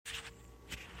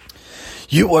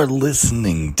You are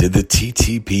listening to the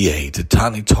TTPA, to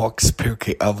Tani Talks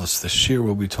Pirkei Avos. This year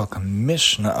we'll be talking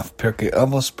Mishnah of Pirkei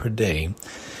Avos per day,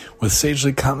 with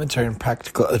sagely commentary and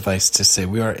practical advice to say.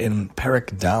 We are in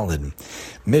Perek Daled,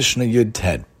 Mishnah Yud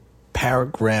Tet,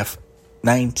 paragraph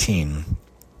 19,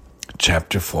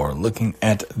 chapter 4, looking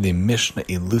at the Mishnah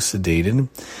elucidated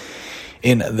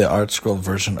in the Art Scroll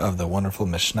version of the wonderful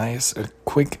Mishnayos. A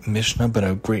quick Mishnah, but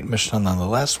a great Mishnah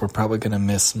nonetheless. We're probably going to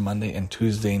miss Monday and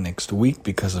Tuesday next week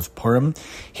because of Purim.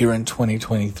 Here in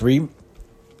 2023,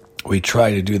 we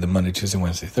try to do the Monday, Tuesday,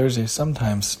 Wednesday, Thursday.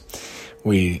 Sometimes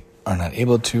we are not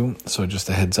able to, so just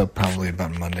a heads up, probably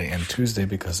about Monday and Tuesday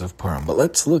because of Purim. But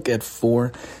let's look at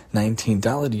 4:19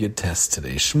 Daled Yud Tes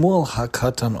today. Shmuel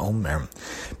HaKatan Omer,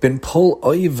 Ben Pol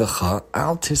Oivecha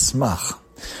Al Tismach,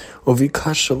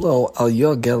 Uvikashalo al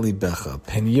yogel libecha,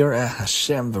 pen yireh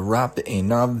Hashem v'ra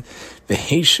be'einav,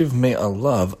 v'heshiv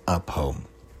me'alav apo.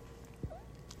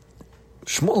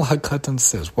 Shmuel HaKatan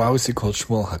says, why was he called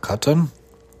Shmuel HaKatan?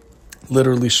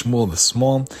 Literally Shmuel the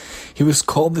Small. He was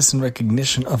called this in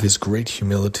recognition of his great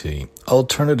humility.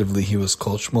 Alternatively, he was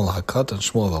called Shmuel HaKatan,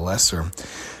 Shmuel the Lesser,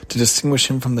 to distinguish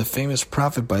him from the famous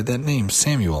prophet by that name,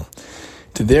 Samuel,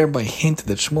 to thereby hint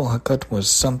that Shmuel HaKatan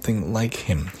was something like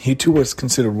him. He too was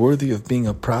considered worthy of being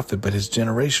a prophet, but his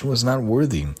generation was not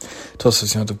worthy.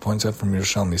 Tosfos Yontif points out from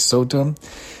Yerushalmi Sota,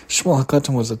 Shmuel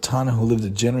HaKatan was a Tana who lived a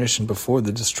generation before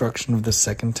the destruction of the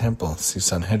Second Temple. See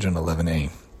Sanhedrin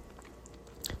 11a.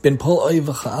 Ben Pol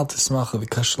Oivecha Al Tismacha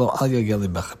V'Kashlo Al Yogel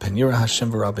Libecha, Pen Yireh Hashem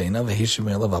v'ra be'einav, v'heshiv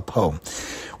me'alav apo.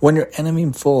 When your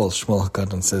enemy falls, Shmuel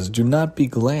HaKatan says, do not be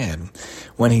glad.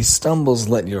 When he stumbles,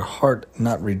 let your heart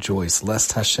not rejoice,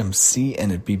 lest Hashem see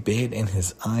and it be bad in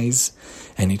his eyes,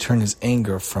 and he turn his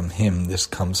anger from him. This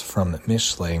comes from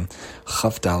Mishlei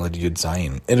Chaf Daled Yud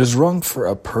Zayin. It is wrong for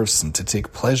a person to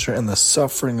take pleasure in the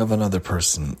suffering of another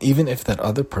person, even if that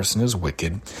other person is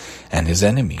wicked and his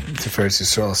enemy. Tiferes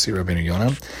Yisrael, see Rabbeinu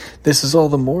Yonah. This is all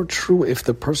the more true if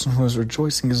the person who is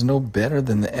rejoicing is no better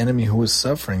than the enemy who is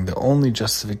suffering. The only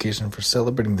justification for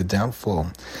celebrating the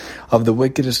downfall of the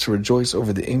wicked is to rejoice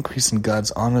over the increase in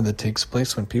God's honor that takes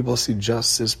place when people see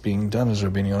justice being done, as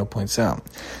Rabbeinu Yonah points out.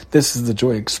 This is the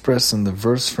joy expressed in the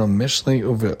verse from Mishlei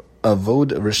Uve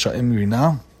Avod Rishaim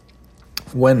Rina.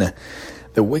 When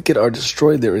the wicked are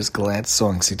destroyed, there is glad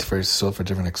song. See Tiferes Yisrael for a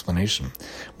different explanation.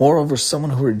 Moreover,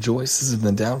 someone who rejoices in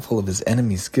the downfall of his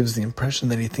enemies gives the impression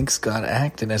that he thinks God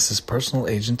acted as his personal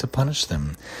agent to punish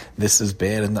them. This is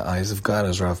bad in the eyes of God,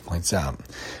 as Rav points out.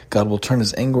 God will turn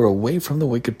his anger away from the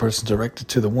wicked person, directed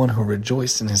to the one who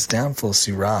rejoiced in his downfall.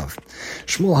 See Rav.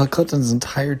 Shmuel HaKatan's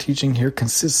entire teaching here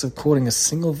consists of quoting a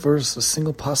single verse, a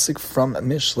single pasuk from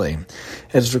Mishlei.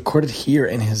 It is recorded here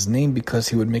in his name because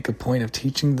he would make a point of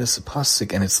teaching this pasuk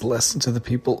and its lesson to the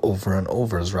people over and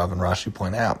over, as Rav and Rashi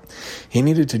point out. He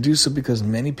needed to do so because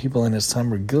many people in his time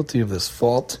were guilty of this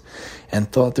fault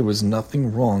and thought there was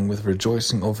nothing wrong with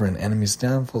rejoicing over an enemy's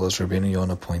downfall, as Rabbeinu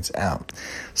Yonah points out.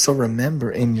 So remember,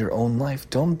 in your own life,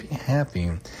 don't be happy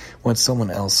when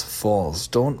someone else falls.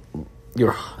 Don't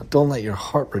let your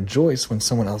heart rejoice when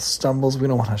someone else stumbles. We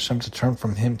don't want Hashem to turn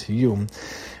from him to you.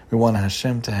 We want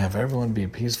Hashem to have everyone be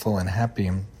peaceful and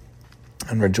happy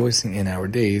and rejoicing in our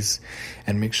days,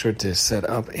 and make sure to set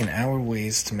up in our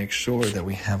ways to make sure that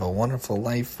we have a wonderful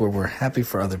life where we're happy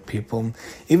for other people.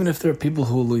 Even if there are people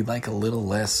who we like a little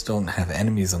less, don't have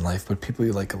enemies in life, but people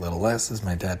you like a little less, as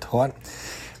my dad taught,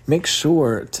 make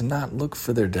sure to not look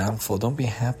for their downfall. Don't be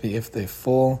happy if they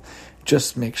fall.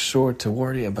 Just make sure to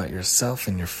worry about yourself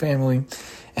and your family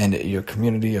and your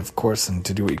community, of course, and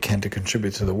to do what you can to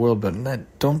contribute to the world,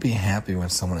 but don't be happy when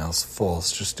someone else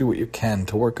falls. Just do what you can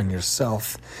to work on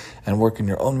yourself and work in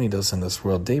your own midos in this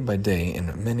world day by day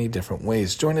in many different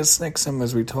ways. Join us next time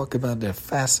as we talk about the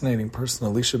fascinating person,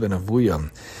 Elisha ben Avuya,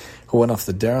 who went off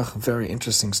the derech. Very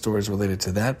interesting stories related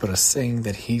to that, but a saying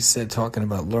that he said, talking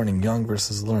about learning young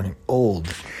versus learning old,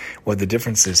 what the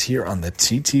difference is here on the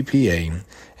TTPA,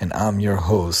 and I'm your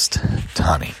host,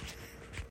 Tani.